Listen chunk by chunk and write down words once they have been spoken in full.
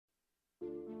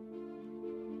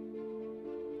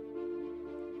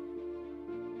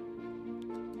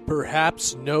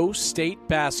Perhaps no state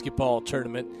basketball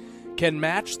tournament can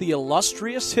match the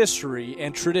illustrious history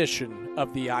and tradition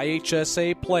of the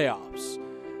IHSA playoffs,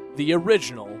 the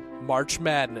original March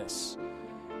Madness.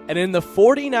 And in the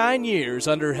 49 years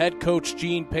under head coach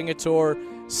Gene Pingatore,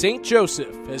 St.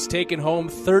 Joseph has taken home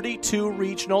 32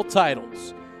 regional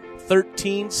titles,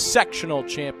 13 sectional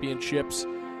championships,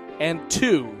 and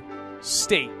 2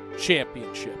 state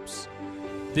championships.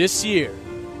 This year,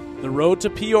 the road to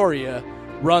Peoria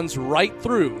runs right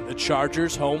through the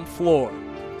Chargers' home floor.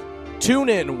 Tune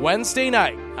in Wednesday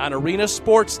night on Arena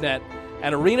Sportsnet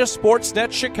and Arena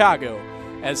Sportsnet Chicago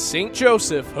as St.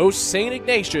 Joseph hosts St.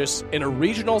 Ignatius in a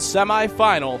regional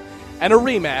semifinal and a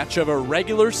rematch of a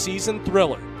regular season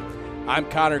thriller. I'm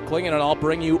Connor Klingen, and I'll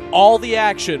bring you all the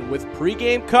action with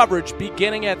pregame coverage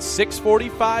beginning at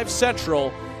 6:45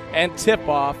 Central and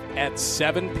tip-off at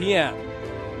 7 p.m.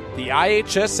 The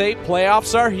IHSA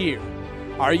playoffs are here.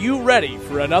 Are you ready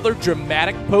for another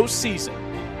dramatic postseason?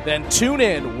 Then tune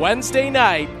in Wednesday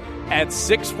night at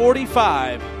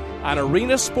 6:45 on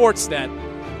Arena Sportsnet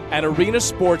and Arena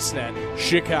Sportsnet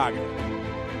Chicago.